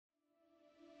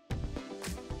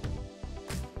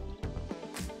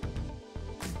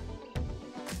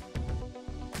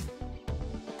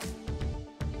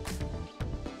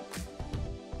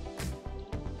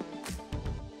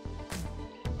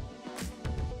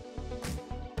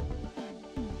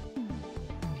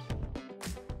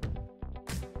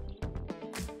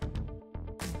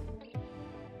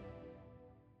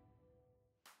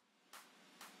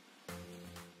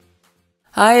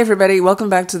Hi everybody, welcome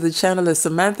back to the channel. It's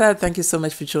Samantha. Thank you so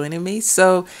much for joining me.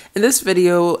 So in this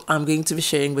video, I'm going to be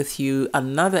sharing with you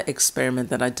another experiment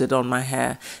that I did on my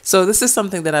hair. So this is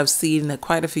something that I've seen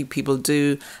quite a few people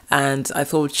do, and I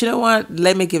thought, you know what,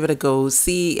 let me give it a go,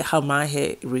 see how my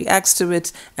hair reacts to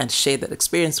it, and share that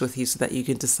experience with you so that you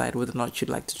can decide whether or not you'd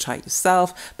like to try it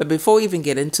yourself. But before we even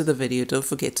get into the video, don't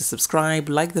forget to subscribe,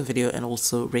 like the video, and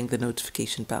also ring the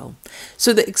notification bell.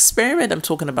 So the experiment I'm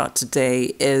talking about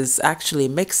today is actually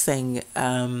mixing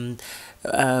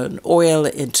oil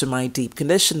into my deep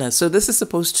conditioner. So this is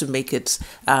supposed to make it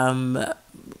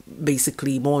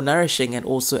basically more nourishing and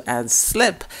also adds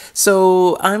slip.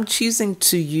 So I'm choosing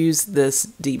to use this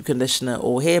deep conditioner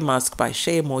or hair mask by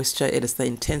Shea Moisture. It is the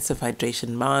intensive hydration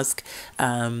mask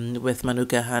with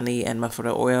Manuka honey and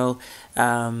Mafura oil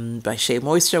by Shea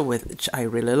Moisture, which I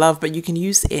really love, but you can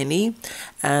use any.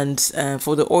 And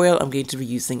for the oil, I'm going to be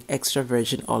using extra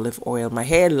virgin olive oil. My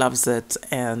hair loves it,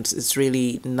 and it's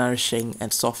really nourishing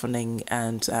and softening,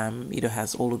 and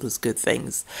has all of those good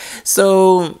things.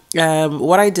 So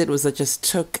what I did was I just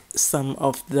took some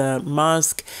of the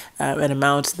mask, an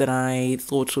amount that I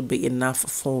thought would be enough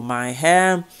for my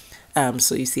hair.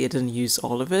 So you see I didn't use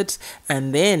all of it.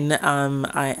 And then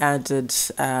I added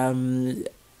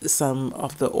some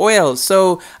of the oil.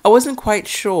 So I wasn't quite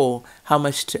sure how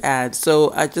much to add.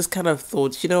 So I just kind of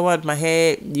thought, you know what, my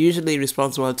hair usually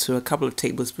responds well to a couple of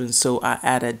tablespoons. So I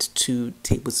added 2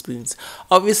 tablespoons.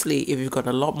 Obviously, if you've got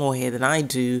a lot more hair than I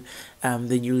do,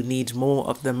 then you need more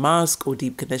of the mask or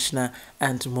deep conditioner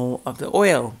and more of the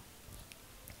oil.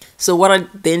 So what I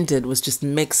then did was just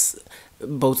mix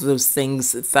both of those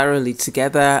things thoroughly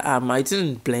together. I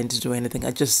didn't blend it or anything. I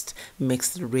just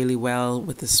mixed it really well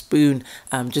with a spoon,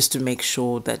 just to make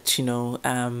sure that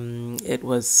it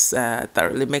was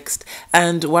thoroughly mixed.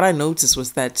 And what I noticed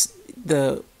was that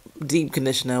the deep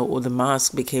conditioner or the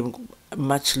mask became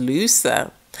much looser.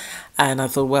 And I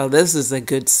thought, well, this is a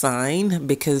good sign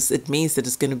because it means that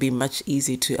it's going to be much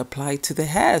easier to apply to the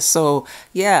hair. So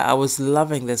yeah, I was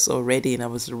loving this already, and I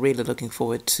was really looking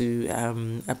forward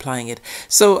to applying it.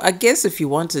 So I guess if you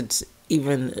wanted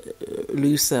even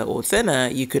looser or thinner,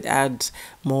 you could add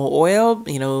more oil.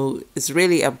 It's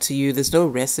really up to you. There's no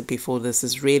recipe for this.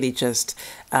 It's really just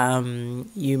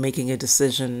you making a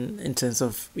decision in terms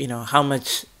of how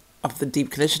much of the deep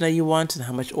conditioner you want and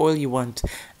how much oil you want,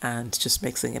 and just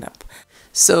mixing it up.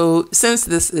 So since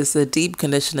this is a deep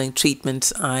conditioning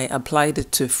treatment, I applied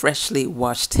it to freshly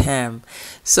washed hair.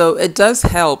 So it does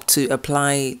help to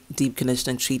apply deep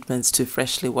conditioning treatments to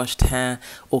freshly washed hair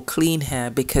or clean hair,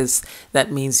 because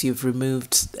that means you've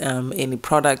removed any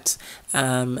product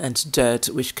and dirt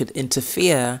which could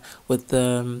interfere with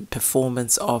the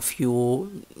performance of your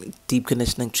deep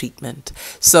conditioning treatment.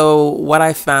 So what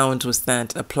I found was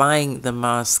that applying the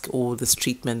mask or this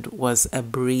treatment was a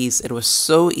breeze. It was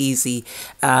so easy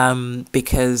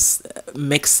because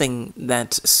mixing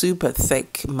that super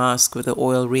thick mask with the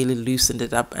oil really loosened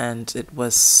it up, and it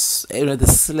was, the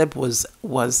slip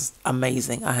was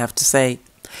amazing, I have to say.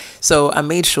 So I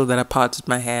made sure that I parted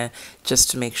my hair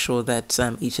just to make sure that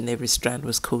each and every strand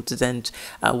was coated, and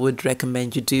I would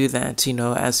recommend you do that.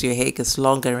 As your hair gets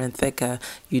longer and thicker,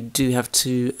 you do have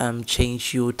to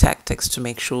change your tactics to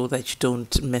make sure that you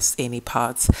don't miss any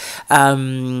parts.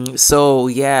 So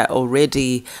yeah,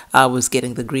 already I was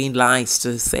getting the green lights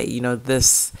to say,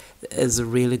 this is a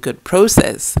really good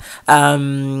process.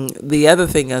 The other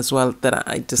thing as well that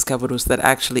I discovered was that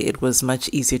actually it was much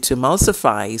easier to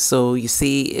emulsify. So you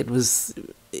see, it was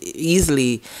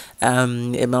easily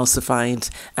emulsified,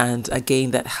 and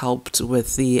again that helped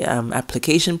with the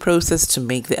application process to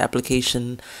make the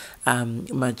application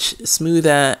much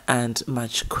smoother and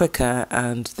much quicker,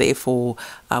 and therefore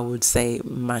I would say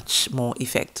much more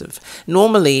effective.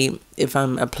 Normally, if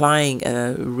I'm applying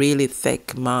a really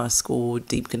thick mask or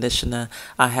deep conditioner,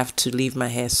 I have to leave my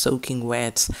hair soaking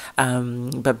wet,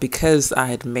 but because I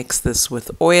had mixed this with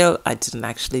oil, I didn't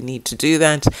actually need to do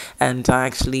that, and I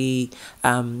actually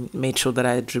made sure that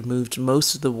I had removed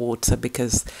most of the water,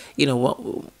 because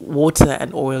water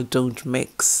and oil don't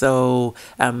mix. So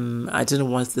I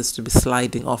didn't want this to be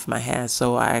sliding off my hair,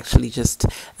 so I actually just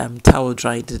towel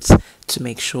dried it to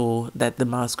make sure that the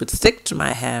mask would stick to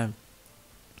my hair.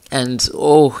 And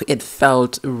oh, it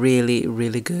felt really,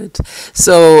 really good.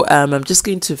 So I'm just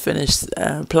going to finish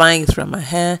applying it through my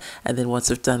hair, and then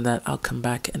once I've done that, I'll come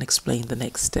back and explain the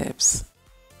next steps.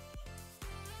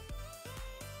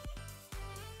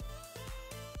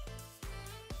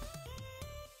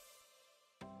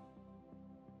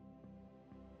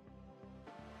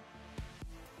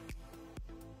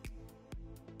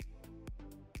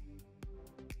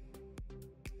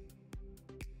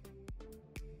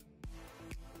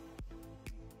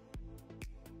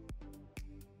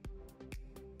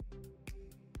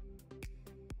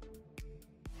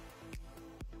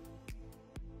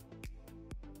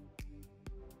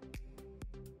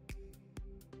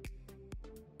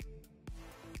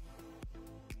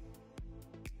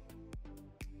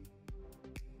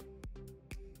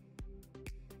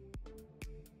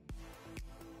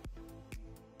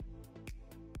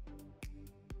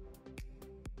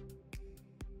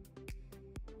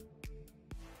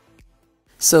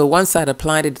 So once I'd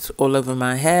applied it all over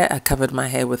my hair, I covered my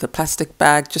hair with a plastic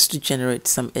bag just to generate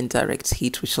some indirect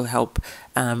heat, which will help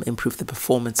improve the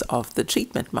performance of the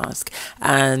treatment mask.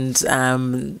 And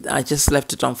I just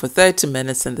left it on for 30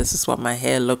 minutes, and this is what my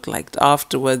hair looked like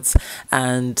afterwards.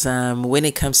 And when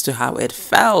it comes to how it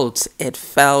felt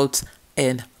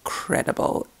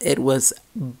incredible. It was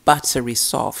buttery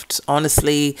soft.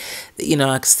 Honestly, you know,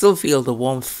 I could still feel the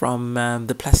warmth from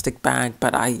the plastic bag,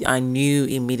 but I knew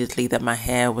immediately that my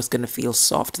hair was going to feel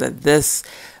soft, that this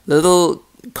little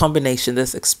combination,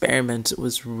 this experiment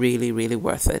was really, really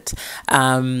worth it.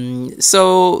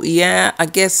 So yeah, I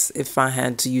guess if I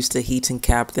had to use the heating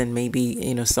cap, then maybe,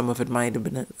 you know, some of it might have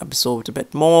been absorbed a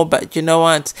bit more, but you know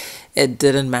what, it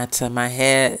didn't matter. My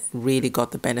hair really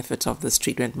got the benefit of this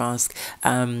treatment mask.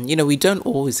 You know, we don't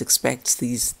always expect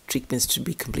these treatments to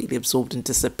be completely absorbed and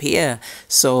disappear.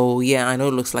 So yeah, I know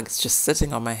it looks like it's just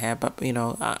sitting on my hair, but you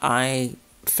know, I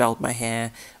felt my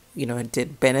hair, you know, it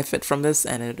did benefit from this,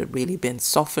 and it had really been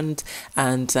softened.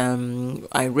 And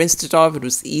I rinsed it off. It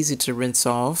was easy to rinse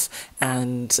off,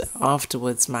 and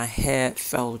afterwards my hair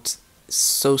felt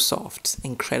so soft,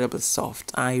 incredibly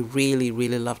soft. I really,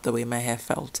 really loved the way my hair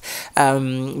felt.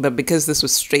 But because this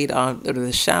was straight out of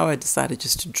the shower, I decided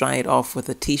just to dry it off with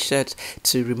a t-shirt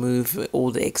to remove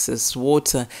all the excess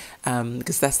water,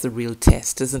 because that's the real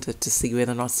test, isn't it, to see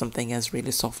whether or not something has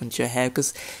really softened your hair,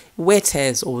 because wet hair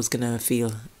is always going to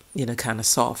feel, you know, kind of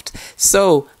soft.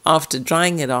 So after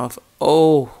drying it off,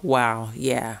 oh wow,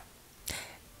 yeah,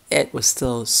 it was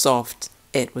still soft,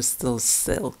 it was still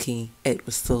silky, it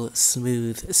was still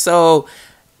smooth. So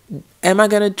am I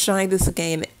gonna try this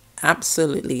again?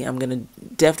 Absolutely. I'm gonna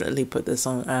definitely put this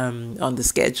on the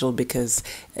schedule because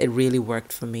it really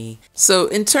worked for me. So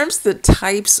in terms of the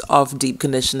types of deep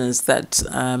conditioners that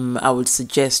I would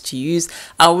suggest to use,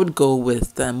 I would go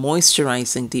with the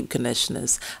moisturizing deep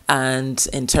conditioners. And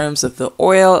in terms of the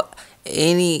oil,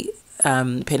 any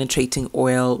penetrating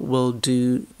oil will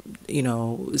do, you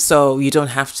know, so you don't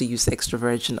have to use extra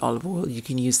virgin olive oil. You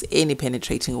can use any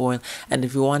penetrating oil. And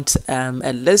if you want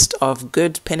a list of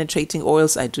good penetrating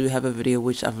oils, I do have a video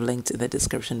which I've linked in the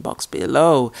description box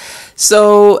below.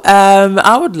 So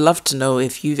I would love to know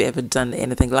if you've ever done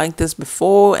anything like this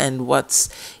before and what's,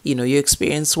 you know, your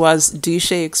experience was. Do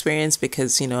share your experience,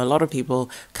 because, you know, a lot of people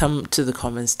come to the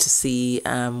comments to see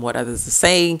what others are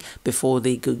saying before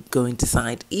they go and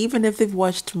decide, even if they've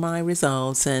watched my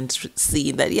results and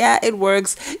seen that, yeah, it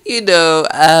works. You know,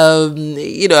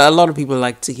 a lot of people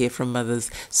like to hear from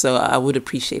mothers, so I would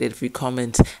appreciate it if you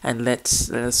comment and let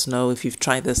us know if you've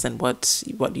tried this and what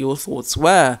your thoughts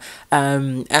were.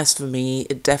 As for me,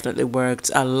 it definitely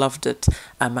worked. I loved it.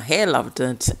 My hair loved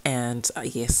it, and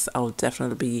yes, I'll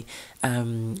definitely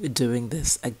be doing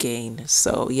this again.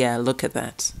 So yeah, look at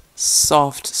that,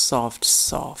 soft, soft,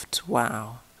 soft.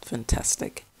 Wow,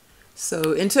 fantastic.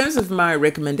 So in terms of my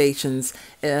recommendations,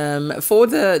 for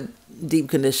the deep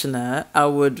conditioner, I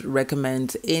would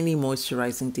recommend any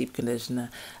moisturizing deep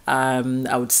conditioner.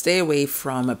 I would stay away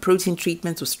from protein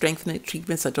treatments or strengthening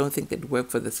treatments. I don't think they'd work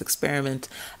for this experiment.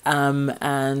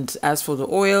 And as for the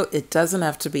oil, it doesn't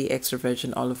have to be extra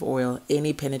virgin olive oil.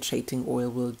 Any penetrating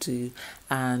oil will do.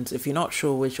 And if you're not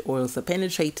sure which oils are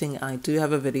penetrating, I do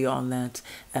have a video on that,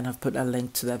 and I've put a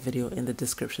link to that video in the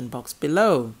description box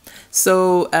below.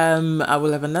 So I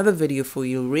will have another video for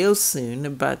you real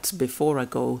soon, but before I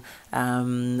go,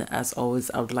 as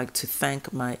always, I would like to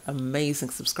thank my amazing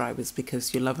subscribers,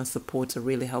 because your love and support are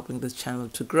really helping this channel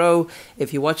to grow.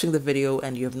 If you're watching the video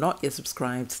and you have not yet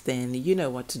subscribed, then you know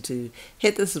what to do.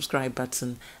 Hit the subscribe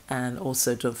button, and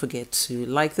also don't forget to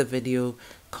like the video,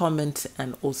 comment,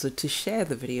 and also to share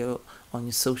the video on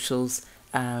your socials,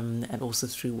 and also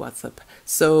through WhatsApp.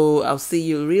 So I'll see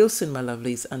you real soon, my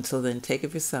lovelies. Until then, take care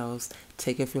of yourselves,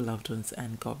 take care of your loved ones,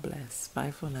 and God bless.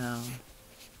 Bye for now.